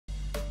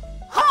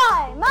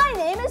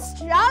is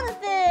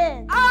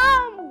Jonathan.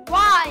 I'm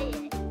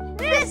Wyatt.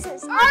 This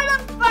is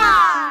Artem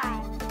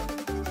 5.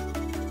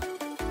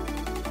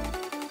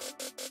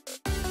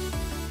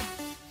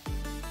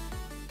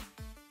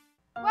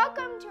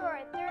 Welcome to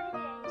our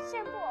 30-day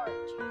simple art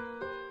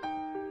challenge.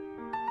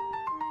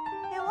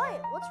 Hey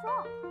Wyatt, what's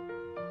wrong?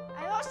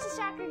 I lost the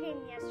soccer game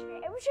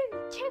yesterday. I wish I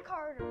could kick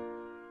harder.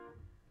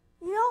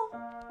 You know,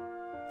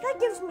 that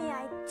gives me an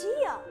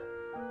idea.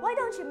 Why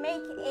don't you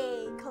make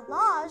a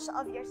collage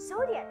of your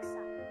zodiac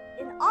sign?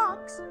 An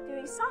ox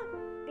doing soccer,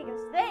 because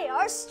they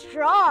are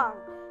strong.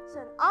 So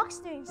an ox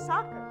doing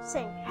soccer,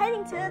 saying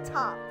heading to the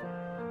top.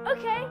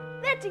 Okay,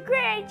 that's a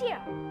great idea.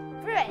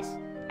 For this,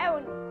 I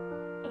will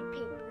need a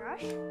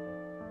paintbrush,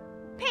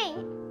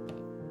 paint,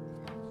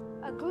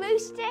 a glue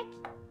stick,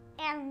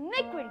 and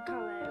liquid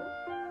glue,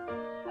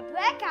 a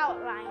black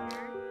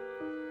outliner,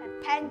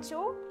 a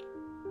pencil,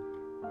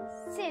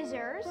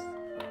 scissors,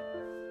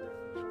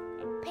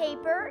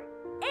 paper,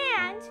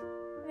 and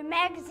the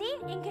magazine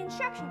and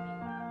construction paper.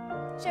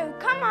 So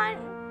come on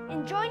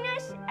and join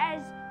us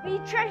as we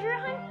treasure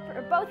hunt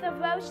for both of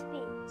those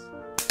themes.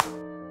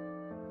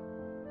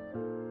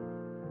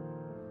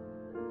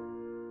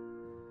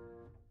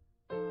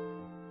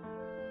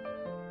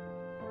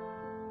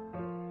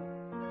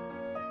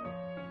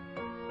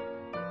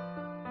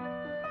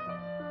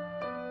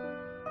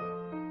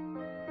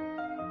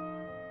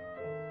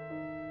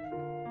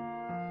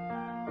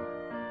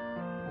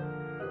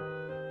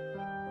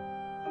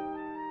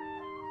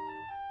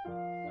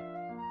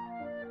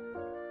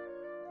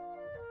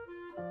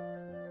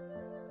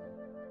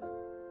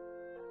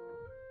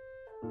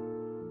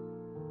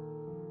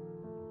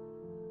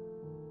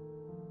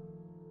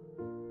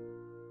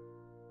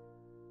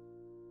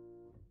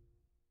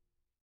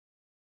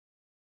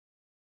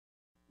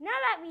 Now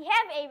that we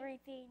have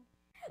everything,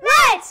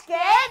 Let's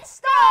get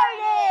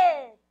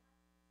started!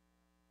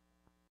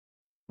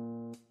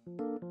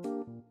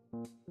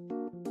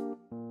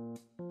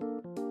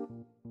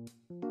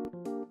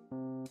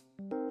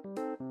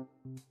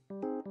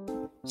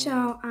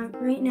 So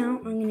right now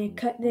I'm going to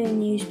cut the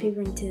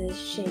newspaper into the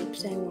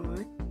shapes I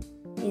want,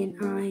 and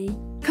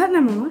I cut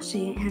them all so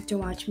you don't have to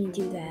watch me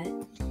do that,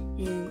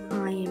 and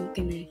I am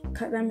going to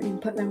cut them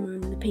and put them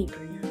on the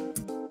paper now.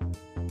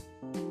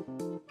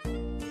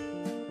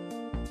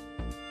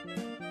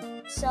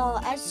 So,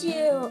 as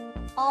you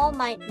all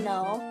might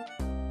know,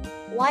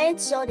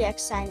 Wyatt's zodiac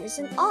sign is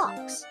an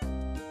ox.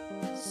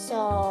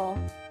 So,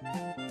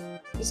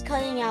 he's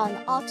cutting out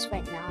an ox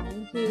right now,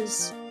 and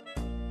he's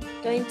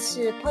going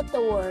to put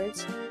the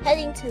words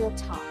heading to the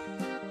top.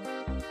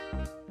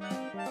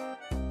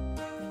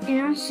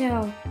 And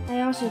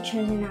I also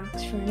chose an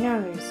ox for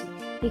another reason,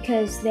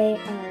 because they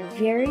are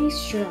very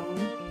strong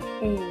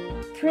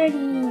and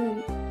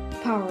pretty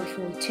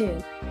powerful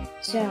too.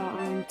 So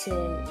I want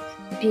to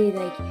be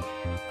like,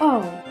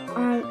 oh,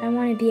 I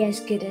want to be as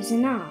good as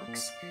an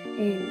ox.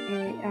 And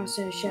it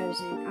also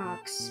shows an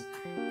ox.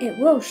 It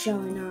will show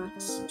an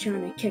ox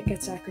trying to kick a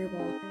soccer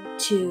ball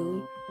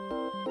to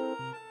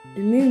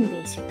the moon,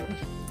 basically.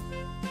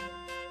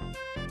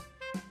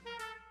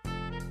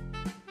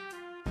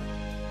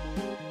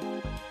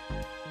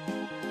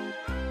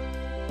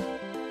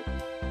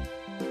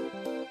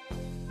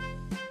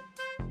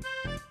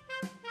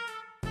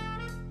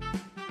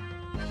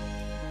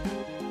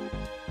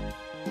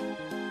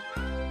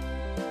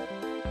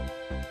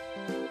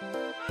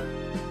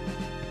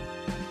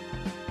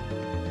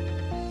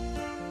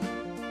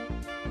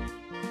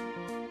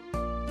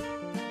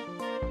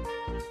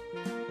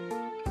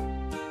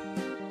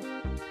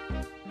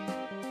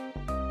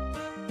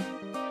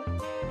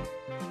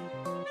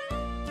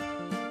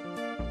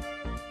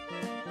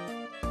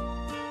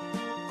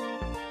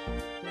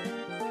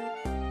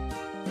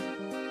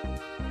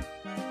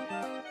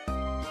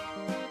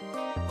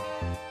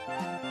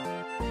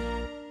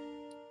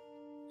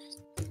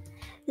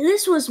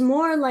 This was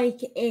more like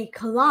a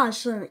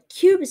collage than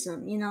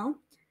Cubism, you know?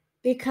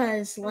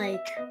 Because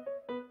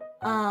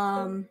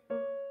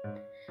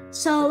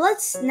so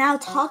let's now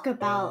talk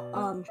about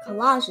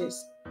collages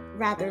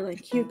rather than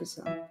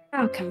Cubism.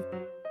 Okay.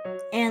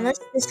 And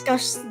let's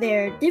discuss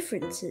their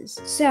differences.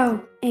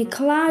 So, a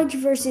collage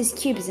versus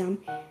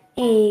cubism.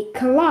 A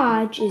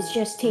collage is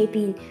just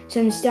taping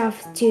some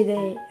stuff to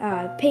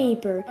the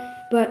paper,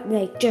 but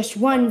like just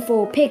one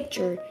full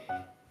picture.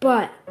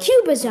 But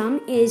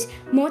cubism is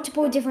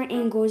multiple different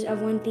angles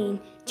of one thing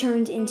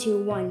turned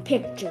into one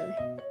picture.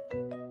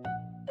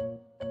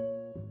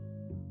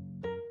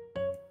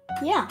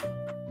 Yeah.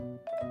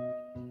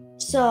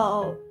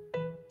 So,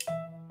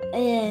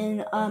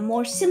 in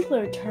more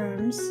simpler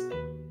terms,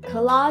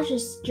 collage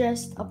is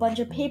just a bunch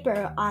of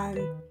paper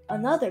on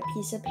another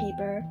piece of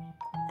paper,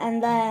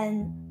 and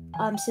then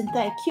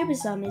synthetic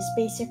cubism is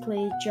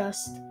basically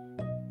just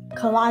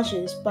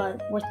collages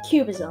but with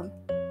cubism.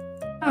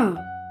 Oh,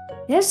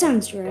 that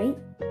sounds right.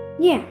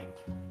 Yeah.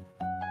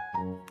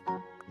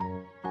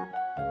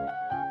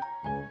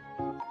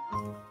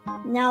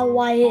 Now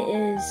Wyatt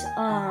is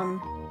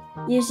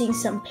using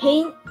some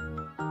paint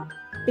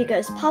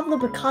because Pablo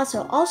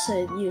Picasso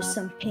also used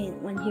some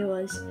paint when he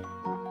was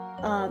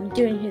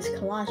doing his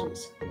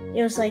collages.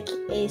 It was like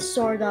a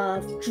sort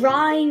of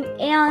drawing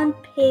and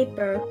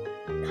paper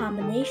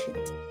combination.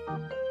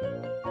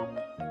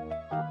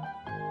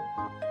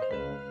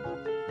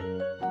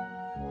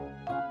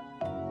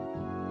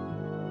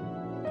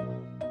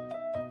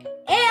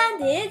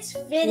 And it's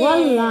finished!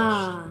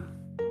 Voila!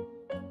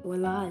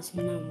 Voila is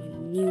not my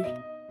new.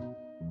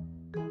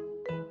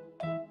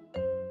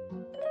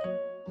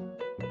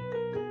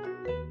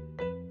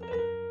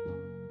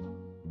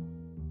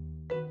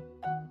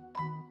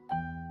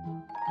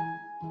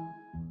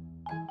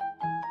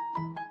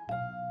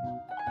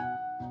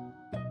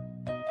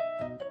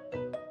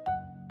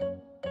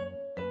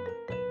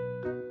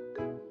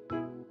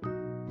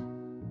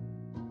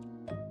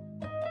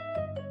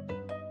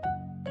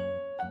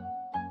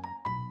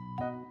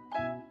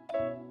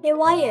 Hey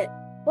Wyatt,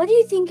 what do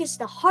you think is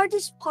the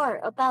hardest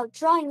part about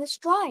drawing this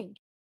drawing?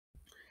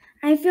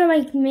 I feel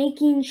like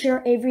making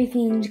sure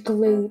everything's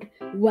glued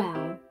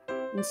well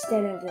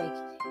instead of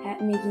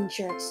like making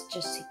sure it's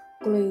just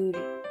glued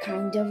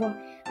kind of.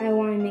 I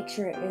want to make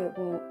sure it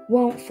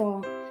won't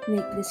fall,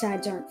 like the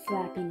sides aren't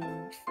flapping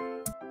off.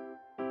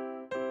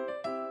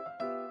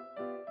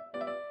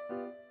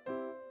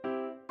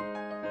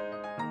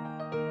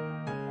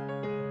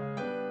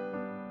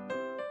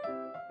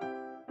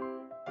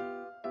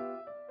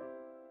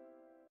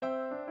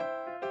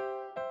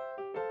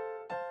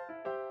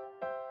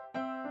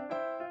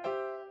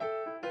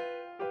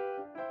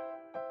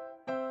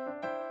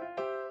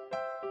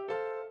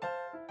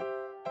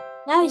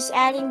 Now he's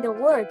adding the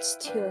words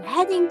to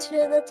heading to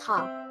the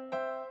top.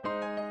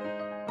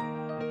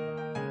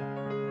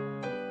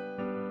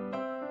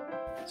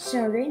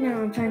 So right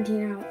now I'm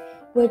finding out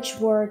which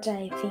words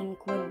I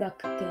think would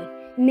look good.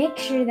 Make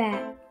sure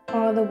that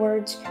all the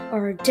words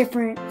are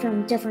different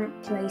from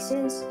different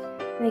places.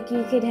 Like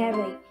you could have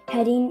like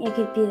heading, it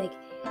could be like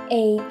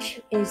H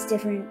is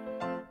different.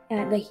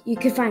 Like you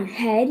could find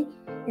head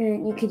and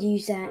then you could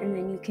use that, and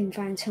then you can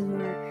find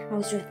somewhere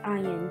else with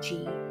ing.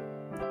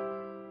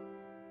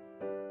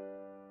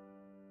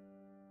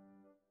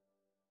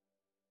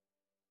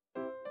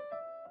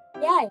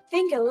 Yeah, I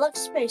think it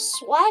looks pretty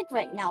swag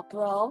right now,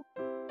 bro.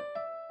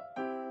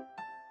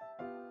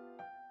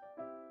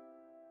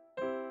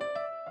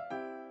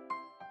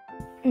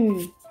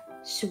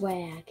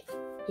 Swag,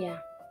 yeah.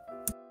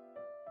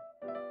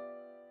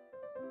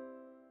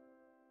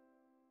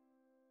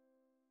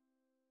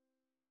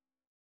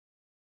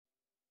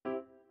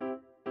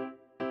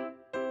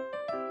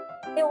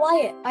 Hey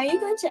Wyatt, are you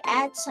going to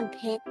add some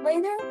paint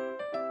later?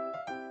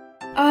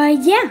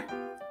 Yeah.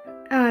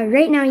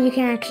 Right now you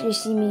can actually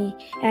see me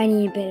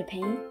adding a bit of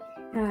paint.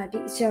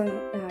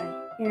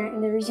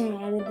 And the reason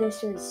I added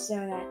this was so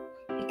that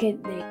it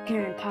could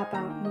kind of pop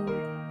out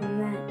more than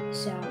that.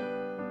 So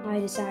I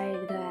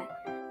decided that,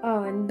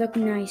 it'd look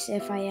nice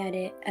if I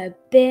added a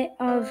bit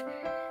of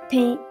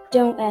paint.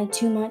 Don't add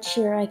too much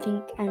here. I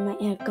think I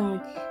might have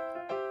gone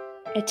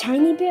a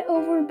tiny bit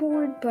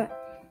overboard, but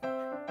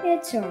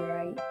it's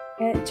alright.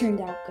 It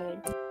turned out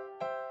good.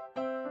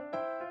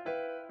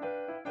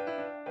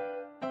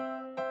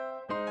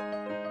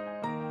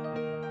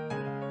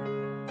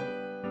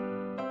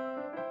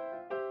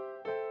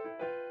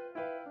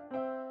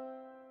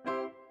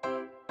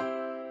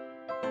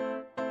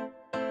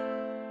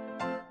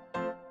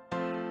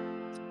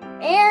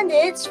 And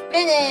it's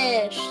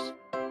finished!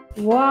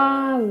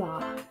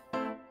 Voila!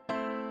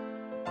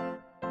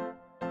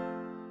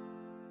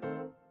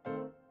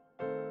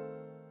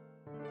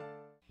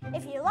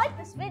 If you like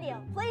this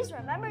video, please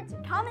remember to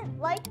comment,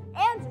 like,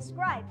 and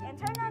subscribe, and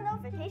turn on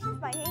notifications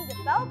by hitting the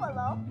bell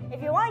below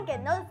if you want to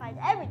get notified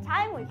every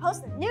time we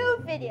post a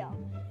new video.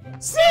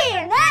 See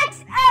you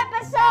next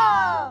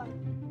episode!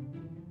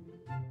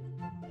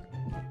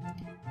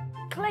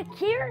 Click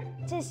here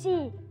to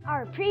see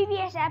our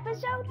previous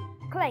episode.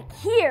 Click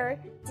here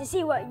to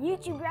see what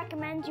YouTube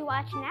recommends you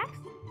watch next.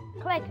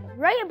 Click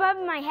right above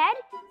my head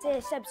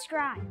to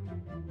subscribe.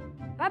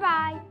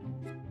 Bye-bye.